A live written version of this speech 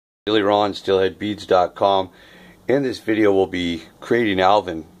Ron, steelheadbeads.com. In this video we'll be creating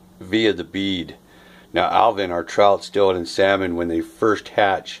Alevin via the bead. Now Alevin are trout, steelhead, and salmon. When they first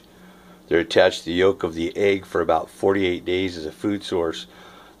hatch, they're attached to the yolk of the egg for about 48 days as a food source.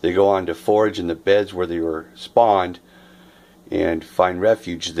 They go on to forage in the beds where they were spawned and find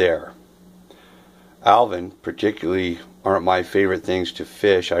refuge there. Alevin particularly aren't my favorite things to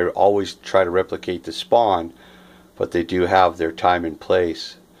fish. I always try to replicate the spawn, but they do have their time and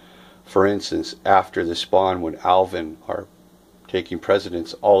place. For instance, after the spawn, when Alevin are taking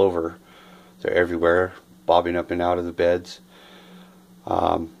precedence all over, they're everywhere, bobbing up and out of the beds.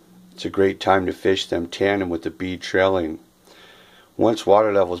 It's a great time to fish them tandem with the bead trailing. Once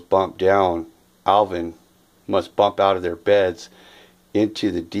water levels bump down, Alevin must bump out of their beds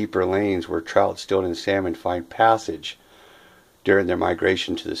into the deeper lanes where trout, steelhead, and salmon find passage during their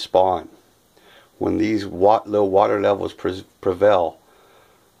migration to the spawn. When these low water levels prevail,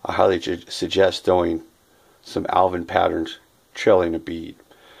 I highly suggest throwing some Alevin patterns trailing a bead.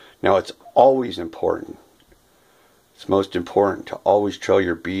 Now it's always important, it's most important to always trail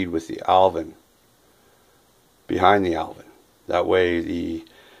your bead with the Alevin behind the Alevin. That way the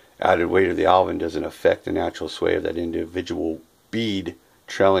added weight of the Alevin doesn't affect the natural sway of that individual bead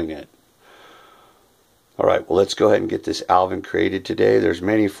trailing it. Alright, well, let's go ahead and get this Alevin created today. There's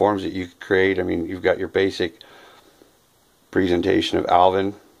many forms that you could create. I mean, you've got your basic presentation of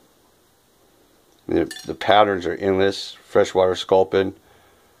Alevin. The patterns are endless: freshwater sculpin,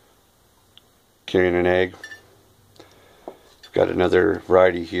 carrying an egg. You've got another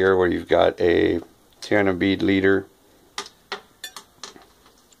variety here where you've got a tandem bead leader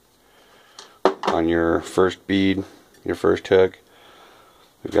on your first bead, your first hook.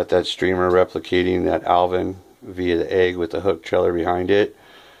 We've got that streamer replicating that Alevin via the egg with the hook trailer behind it,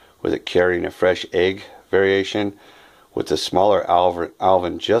 with it carrying a fresh egg variation, with the smaller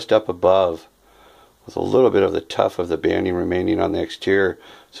Alevin just up above, with a little bit of the tuft of the banding remaining on the exterior,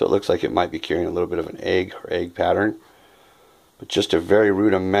 so it looks like it might be carrying a little bit of an egg or egg pattern. But just a very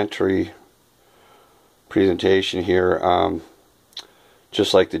rudimentary presentation here,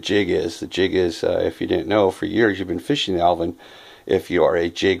 just like the jig is. The jig is, if you didn't know, for years you've been fishing the Alevin if you are a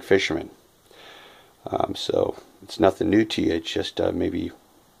jig fisherman. So it's nothing new to you, it's just maybe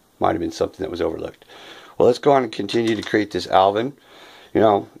might have been something that was overlooked. Well, let's go on and continue to create this Alevin. You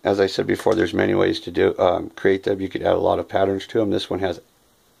know, as I said before, there's many ways to do create them. You could add a lot of patterns to them. This one has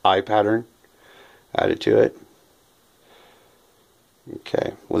eye pattern added to it.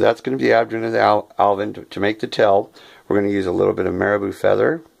 Okay, well, that's going to be the abdomen of the Alevin. To make the tail, we're going to use a little bit of maribo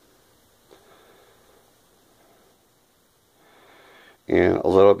feather and a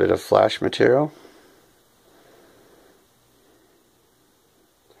little bit of flash material.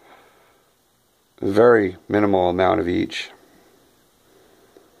 Very minimal amount of each.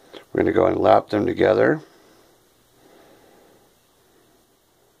 We're going to go and lap them together.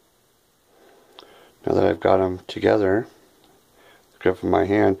 Now that I've got them together, grip from my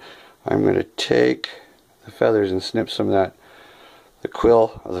hand, I'm going to take the feathers and snip some of that, the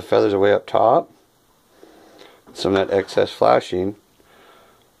quill of the feathers away up top, some of that excess flashing,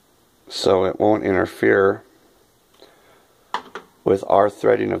 so it won't interfere with our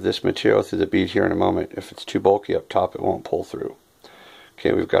threading of this material through the bead here in a moment. If it's too bulky up top, it won't pull through.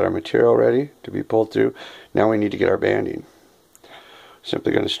 Okay, we've got our material ready to be pulled through. Now we need to get our banding.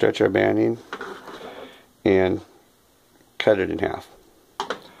 Simply going to stretch our banding and cut it in half. I'm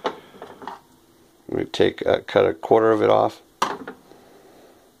going to cut a quarter of it off. I'm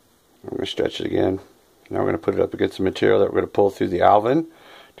going to stretch it again. Now we're going to put it up against the material that we're going to pull through the Alevin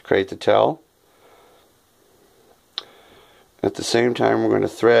to create the tail. At the same time, we're going to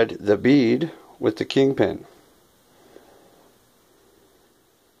thread the bead with the kingpin.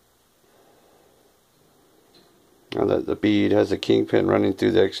 Now that the bead has a kingpin running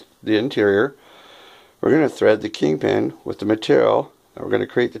through the interior, we're going to thread the kingpin with the material that we're going to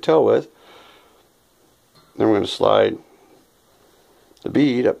create the tail with. Then we're going to slide the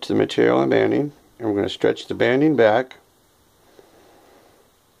bead up to the material and banding, and we're going to stretch the banding back.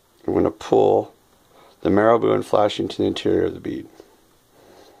 We're going to pull the maribo and flashing to the interior of the bead.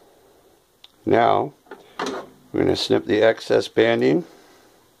 Now we're going to snip the excess banding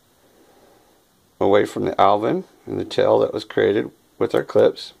away from the Alevin and the tail that was created with our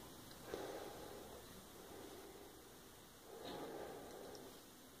clips.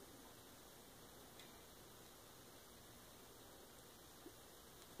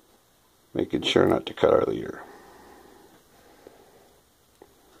 Making sure not to cut our leader.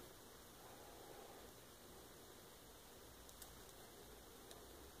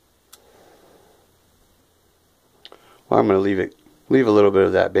 Well, I'm going to leave it leave a little bit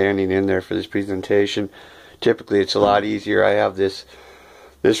of that banding in there for this presentation. Typically it's a lot easier. I have this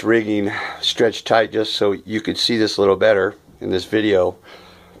rigging stretched tight just so you could see this a little better in this video.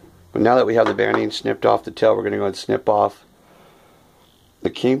 But now that we have the banding snipped off the tail, we're going to go and snip off the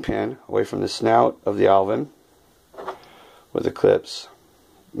kingpin away from the snout of the Alevin with the clips,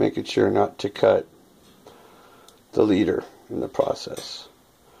 making sure not to cut the leader in the process,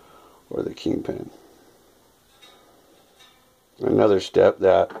 or the kingpin. Another step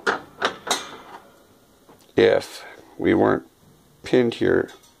that, if we weren't pinned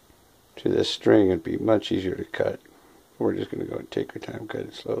here to this string, it'd be much easier to cut. We're just going to go and take our time, cut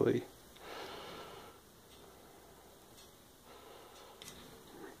it slowly.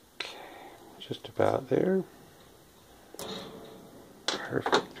 Okay, just about there.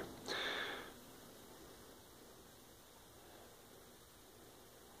 Perfect.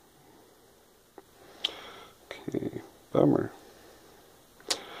 Okay, bummer.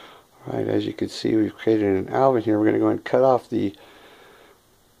 Alright, as you can see, we've created an Alevin here. We're going to go and cut off the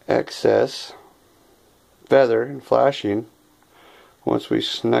excess feather and flashing once we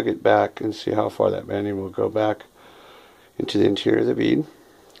snug it back and see how far that banding will go back into the interior of the bead.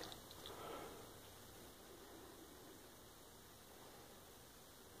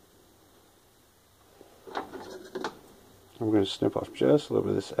 I'm going to snip off just a little bit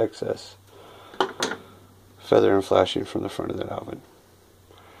of this excess feather and flashing from the front of that Alevin.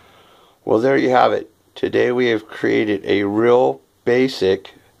 Well, there you have it. Today we have created a real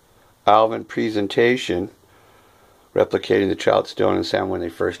basic Alevin presentation replicating the trout, stone, and salmon when they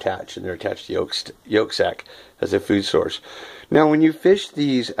first hatch, and they're attached to yolk sac as a food source. Now when you fish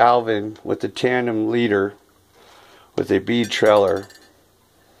these Alevin with the tandem leader with a bead trailer,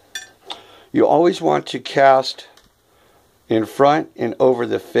 you always want to cast in front and over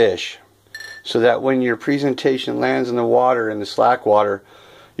the fish, so that when your presentation lands in the water, in the slack water,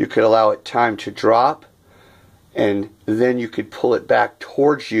 you could allow it time to drop, and then you could pull it back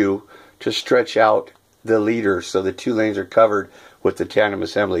towards you to stretch out the leader so the two lanes are covered with the tandem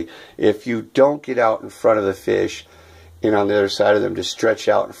assembly. If you don't get out in front of the fish and on the other side of them to stretch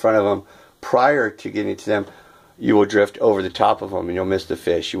out in front of them prior to getting to them, you will drift over the top of them and you'll miss the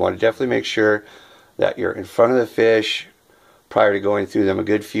fish. You want to definitely make sure that you're in front of the fish prior to going through them a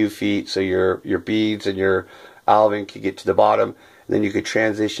good few feet, so your beads and your Alevin could get to the bottom, and then you could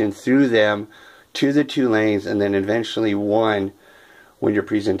transition through them to the two lanes, and then eventually one when your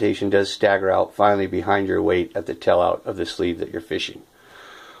presentation does stagger out finally behind your weight at the tail out of the sleeve that you're fishing.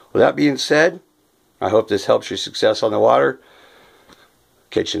 With that being said, I hope this helps your success on the water.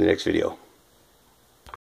 Catch you in the next video.